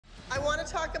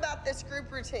talk about this group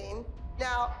routine.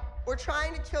 Now, we're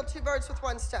trying to kill 2 birds with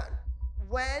 1 stone.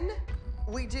 When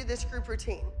we do this group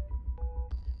routine,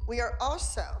 we are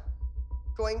also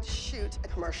going to shoot a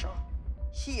commercial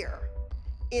here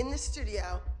in the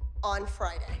studio on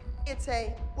Friday. It's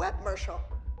a web commercial.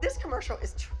 This commercial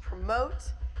is to promote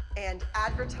and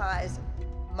advertise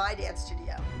my dance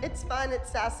studio. It's fun,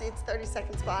 it's sassy, it's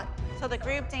 30-second spot. So the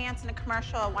group dance and the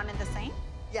commercial are one and the same?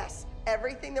 Yes,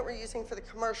 everything that we're using for the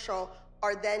commercial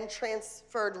are then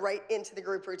transferred right into the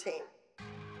group routine.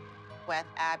 With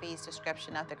Abby's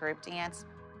description of the group dance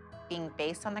being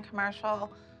based on the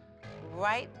commercial,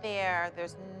 right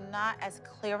there's not as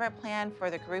clear of a plan for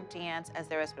the group dance as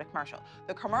there is for the commercial.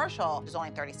 The commercial is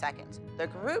only 30 seconds. The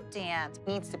group dance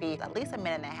needs to be at least 1.5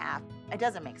 minutes. It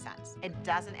doesn't make sense. It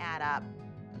doesn't add up.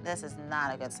 This is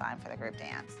not a good sign for the group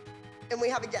dance. And we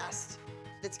have a guest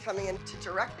that's coming in to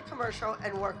direct the commercial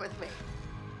and work with me.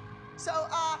 So,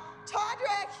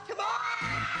 Todrick, come on!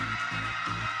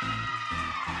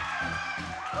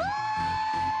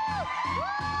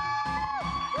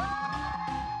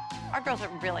 Our girls are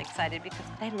really excited because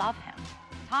they love him.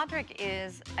 Todrick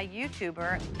is a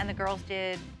YouTuber, and the girls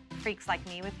did Freaks Like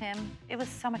Me with him. It was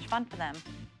so much fun for them.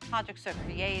 Todrick's so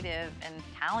creative and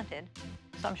talented,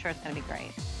 so I'm sure it's gonna be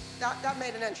great. That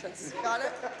made an entrance. Got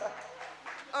it?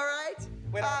 All right.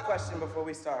 Wait, I have a question before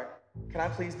we start. Can I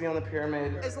please be on the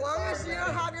pyramid? As long as you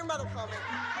don't have your mother call me.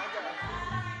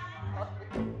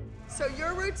 So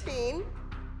your routine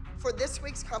for this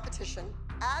week's competition,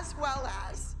 as well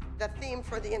as the theme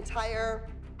for the entire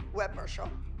web commercial,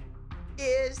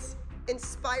 is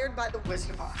inspired by the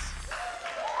Wizard of Oz.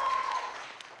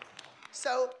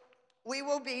 So we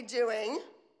will be doing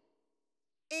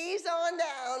Ease On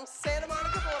Down, Santa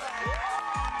Monica Boulevard.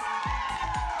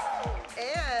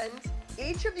 And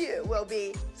each of you will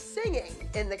be singing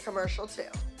in the commercial too.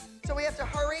 So we have to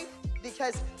hurry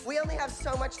because we only have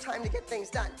so much time to get things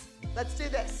done. Let's do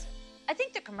this. I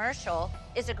think the commercial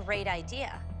is a great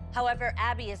idea. However,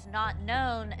 Abby is not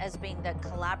known as being the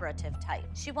collaborative type.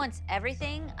 She wants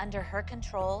everything under her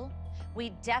control.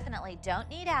 We definitely don't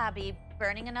need Abby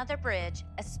burning another bridge,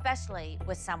 especially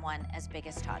with someone as big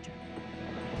as Todrick.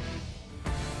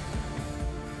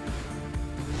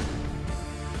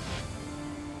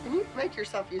 Can you make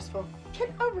yourself useful?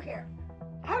 Get over here.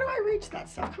 How do I reach that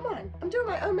stuff? Come on. I'm doing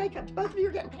my own makeup. Both of you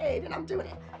are getting paid, and I'm doing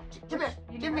it.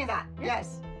 Give me that.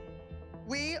 Yes.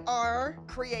 We are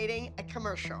creating a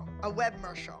commercial, a web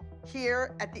commercial,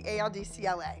 here at the ALDC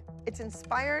LA. It's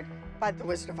inspired by the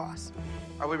Wizard of Oz.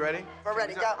 Are we ready? We're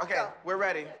ready. Go. Okay, go. we're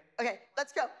ready. Okay,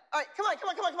 let's go. All right, come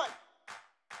on.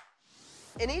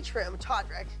 In each room,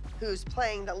 Todrick, who's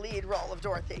playing the lead role of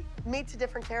Dorothy, meets a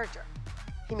different character.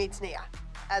 He meets Nia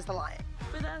as the lion.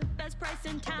 For the best price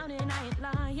in town and I ain't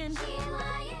lying.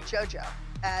 Jojo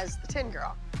as the tin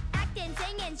girl. Acting,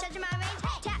 singing, stretching my range.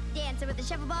 Tap dancing with a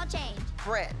shuffle ball change.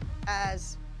 Brynn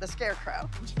as the scarecrow.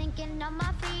 Thinking on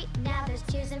my feet, now there's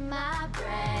tears in my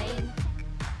brain.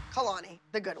 Kalani,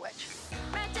 the good witch.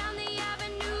 Right down the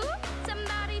avenue,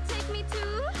 somebody take me to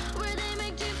where they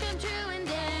make dreams come true and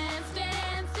dance,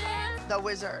 dance, dance. The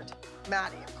wizard,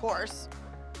 Maddie, of course.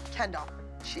 Kendall,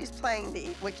 she's playing the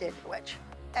wicked witch.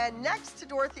 And next to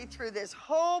Dorothy through this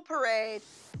whole parade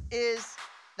is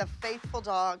the faithful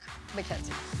dog,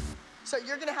 Mackenzie. So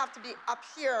you're gonna have to be up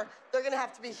here. They're gonna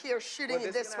have to be here shooting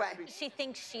this way. She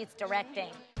thinks she's directing.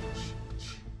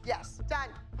 Yes, done.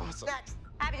 Awesome. Next.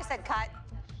 Abby just said cut.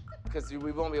 Because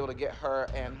we won't be able to get her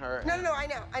and her. No, I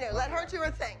know. Let her do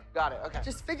her thing. Got it, okay.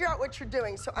 Just figure out what you're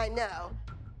doing so I know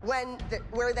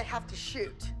where they have to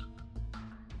shoot.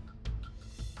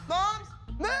 Moms,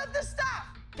 move the stuff!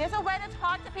 There's a way to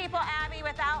talk to people, Abby,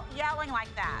 without yelling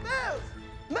like that.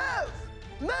 Move!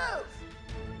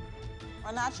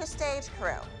 We're not your stage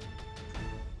crew.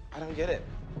 I don't get it.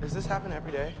 Does this happen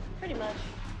every day? Pretty much.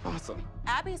 Awesome.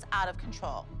 Abby's out of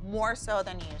control, more so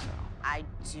than usual. I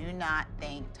do not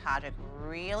think Todrick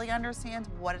really understands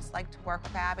what it's like to work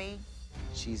with Abby.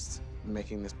 She's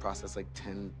making this process like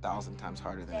 10,000 times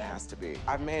harder than it has to be.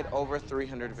 I've made over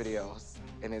 300 videos,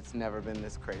 and it's never been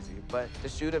this crazy. But to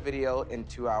shoot a video in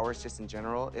 2 hours, just in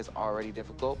general, is already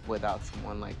difficult without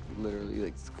someone like literally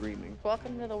like screaming.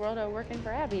 Welcome to the world of working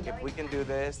for Abby. If we can do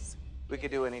this, we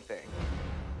can do anything.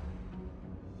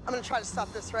 I'm gonna try to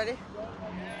stop this. Ready?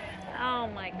 Oh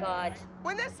my God.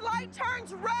 When this light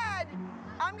turns red,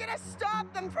 I'm gonna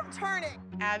stop them from turning.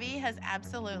 Abby has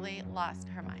absolutely lost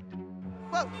her mind.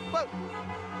 Whoa.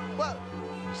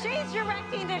 She's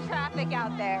directing the traffic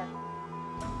out there.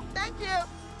 Thank you.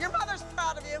 Your mother's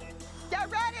proud of you.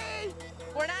 Get ready.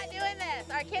 We're not doing this.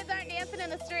 Our kids aren't dancing in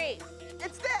the street.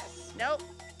 It's this. Nope.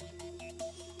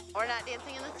 We're not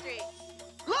dancing in the street.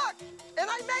 Look, and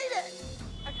I made it.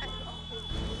 Okay.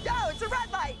 Go, it's a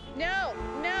red light. No,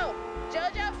 no.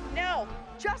 JoJo, no.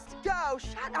 Just go.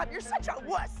 Shut up, you're such a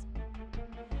wuss.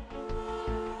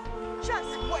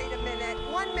 Just wait a minute.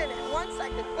 1 minute, 1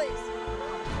 second, please.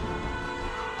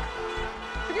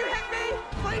 Can you hit me?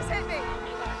 Please hit me.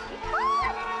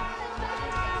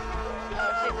 Oh,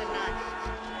 she did not.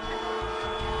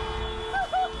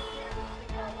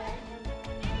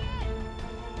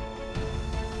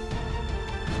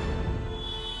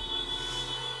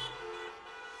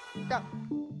 Go.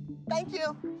 Thank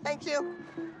you. Thank you.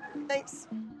 Thanks.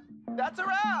 That's a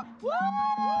wrap. Woo!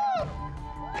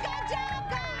 Good job,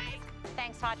 guys.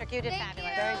 Thanks, Todrick. You did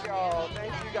fabulous. Thank y'all.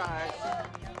 Thank you guys.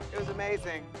 It was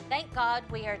amazing. Thank God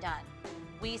we are done.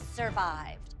 We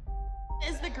survived.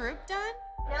 Is the group done?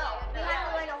 No, we have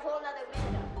to learn a whole nother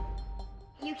minute.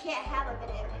 You can't have a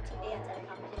minute to dance at a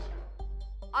competition.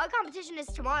 Our competition is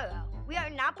tomorrow. We are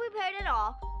not prepared at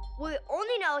all. We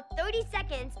only know 30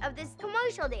 seconds of this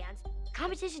commercial dance.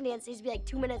 Competition dance needs to be like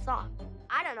 2 minutes long.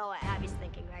 I don't know what Abby's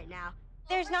thinking right now.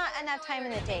 There's not enough time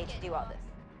in the day to do all this.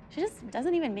 She just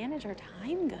doesn't even manage her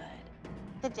time good.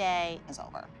 The day is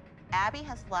over. Abby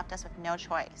has left us with no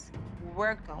choice.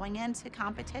 We're going into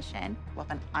competition with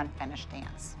an unfinished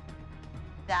dance.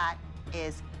 That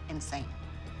is insane.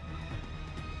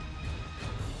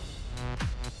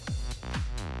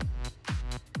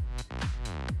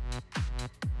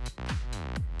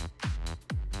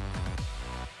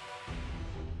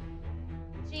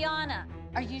 Gianna,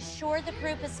 are you sure the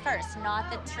group is first,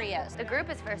 not the trios? The group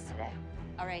is first today.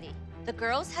 Alrighty. The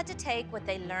girls had to take what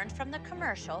they learned from the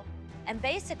commercial and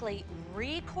basically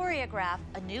re-choreograph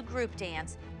a new group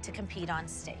dance to compete on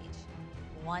stage.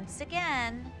 Once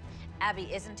again, Abby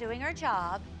isn't doing her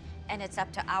job, and it's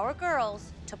up to our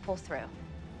girls to pull through.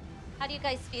 How do you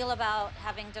guys feel about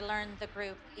having to learn the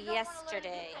group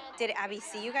yesterday? Did Abby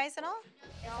see you guys at all?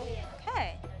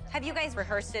 Okay. Have you guys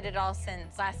rehearsed it at all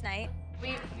since last night?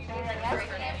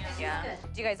 Yeah.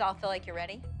 Do you guys all feel like you're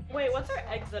ready? Wait, what's our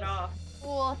exit off?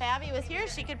 Well, if Abby was here,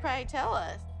 she could probably tell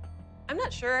us. I'm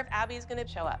not sure if Abby's gonna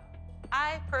show up.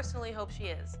 I personally hope she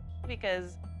is,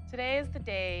 because today is the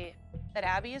day that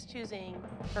Abby is choosing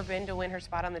for Brynn to win her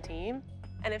spot on the team.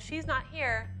 And if she's not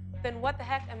here, then what the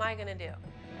heck am I gonna do?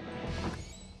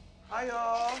 Hi,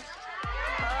 y'all.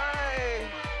 Hi.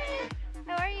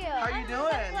 How are you? How you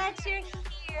doing? Glad you're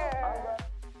here.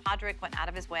 Todrick went out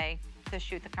of his way to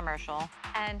shoot the commercial,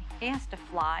 and he has to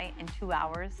fly in 2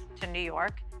 hours to New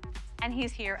York, and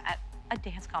he's here at a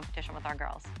dance competition with our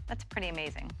girls. That's pretty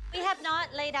amazing. We have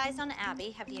not laid eyes on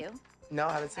Abby, have you? No,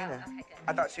 I haven't seen her. Okay, good.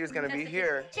 I thought she was gonna be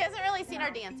here. She hasn't really seen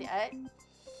our dance yet.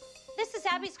 This is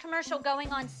Abby's commercial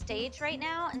going on stage right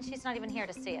now, and she's not even here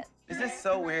to see it. Is this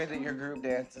so weird that your group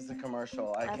dance is a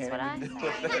commercial? I can't even do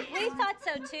it. We thought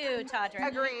so too, Todrick.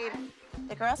 Agreed.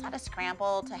 The girls had to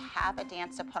scramble to have a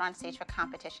dance to put on stage for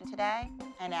competition today,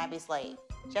 and Abby's late.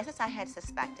 Just as I had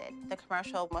suspected, the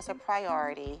commercial was a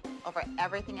priority over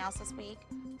everything else this week.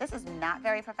 This is not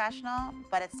very professional,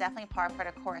 but it's definitely par for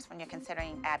the course when you're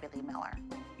considering Abby Lee Miller.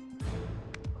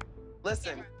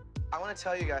 Listen, I want to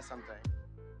tell you guys something.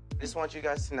 I just want you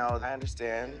guys to know that I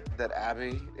understand that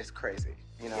Abby is crazy,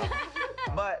 you know?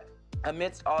 But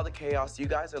amidst all the chaos, you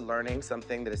guys are learning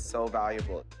something that is so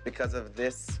valuable. Because of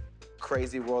this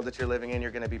crazy world that you're living in,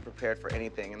 you're gonna be prepared for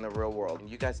anything in the real world. And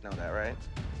you guys know that, right?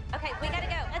 Okay, we gotta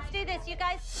go. Let's do this, you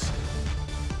guys.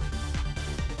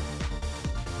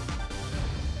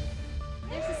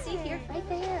 There's a seat here, right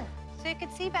there. So you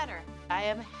could see better. I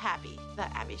am happy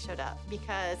that Abby showed up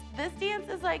because this dance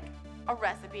is like a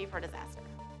recipe for disaster.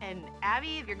 And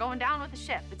Abby, if you're going down with the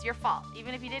ship, it's your fault.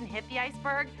 Even if you didn't hit the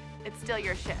iceberg, it's still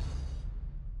your ship.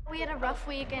 We had a rough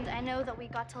week, and I know that we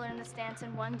got to learn this dance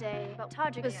in 1 day, but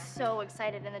Todrick was so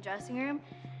excited in the dressing room,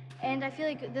 and I feel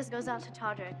like this goes out to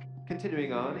Todrick.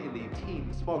 Continuing on in the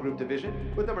team small group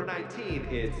division, with number 19,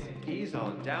 it's He's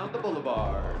on Down the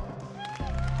Boulevard.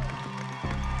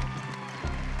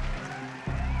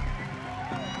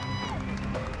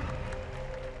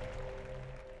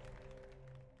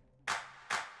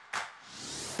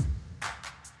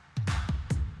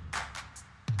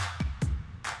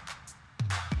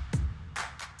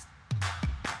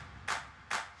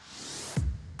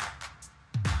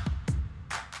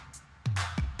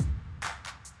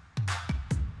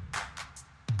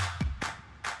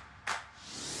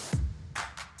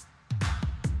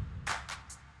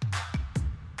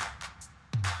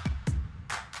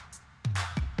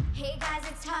 Hey guys,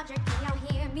 it's Todrick, can y'all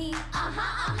hear me?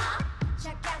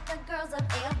 Check out the girls of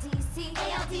ALDC.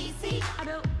 ALDC. I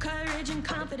built courage and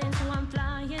confidence, so I'm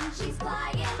flying. She's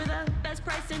flying. For the best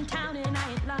price in town, and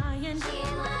I ain't lying. She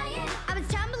ain't lying. I was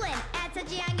tumbling at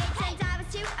such a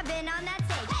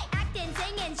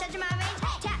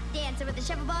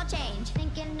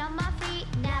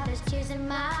losing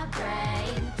my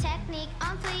brain. Technique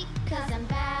on fleek, cause I'm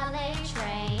ballet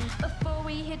trained. Before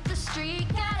we hit the street,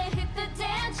 gotta hit the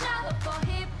dance shop. Before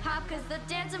hip hop, cause the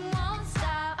dancing won't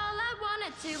stop. All I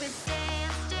wanna do is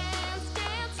dance, dance,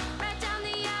 dance. Right down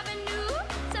the avenue.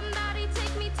 Somebody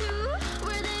take me to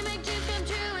where they make dreams come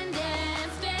true and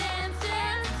dance, dance,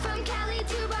 dance. From Cali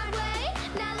to Broadway,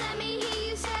 now let me hear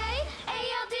you say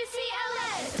ALDC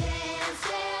LA. Dance,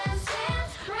 dance,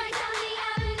 dance. Right down the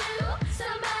avenue.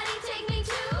 Somebody take me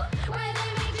to where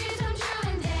they make dreams come true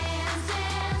and dance,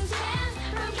 dance, dance.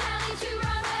 From Cali to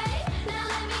Broadway, now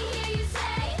let me hear you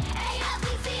say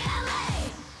ALDC LA.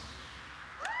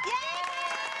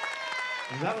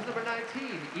 That was number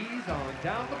 19, Ease on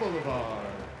Down the Boulevard.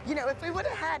 You know, if we would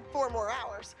have had 4 more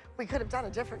hours, we could have done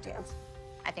a different dance.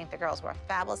 I think the girls were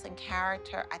fabulous in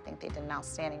character. I think they did an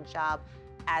outstanding job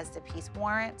as the piece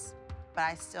warrants. But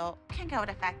I still can't go with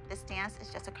the fact this dance is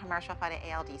just a commercial for the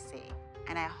ALDC.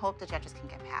 And I hope the judges can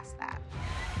get past that.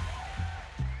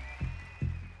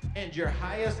 And your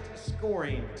highest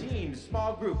scoring team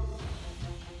small group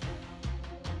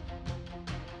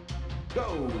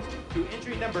goes to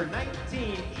entry number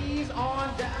 19, Ease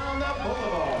on Down the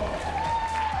Boulevard.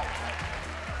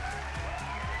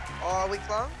 All week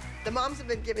long, the moms have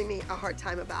been giving me a hard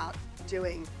time about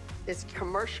doing this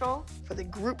commercial for the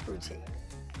group routine.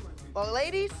 Well,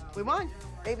 ladies, we won.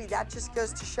 Maybe that just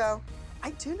goes to show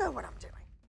I do know what I'm doing.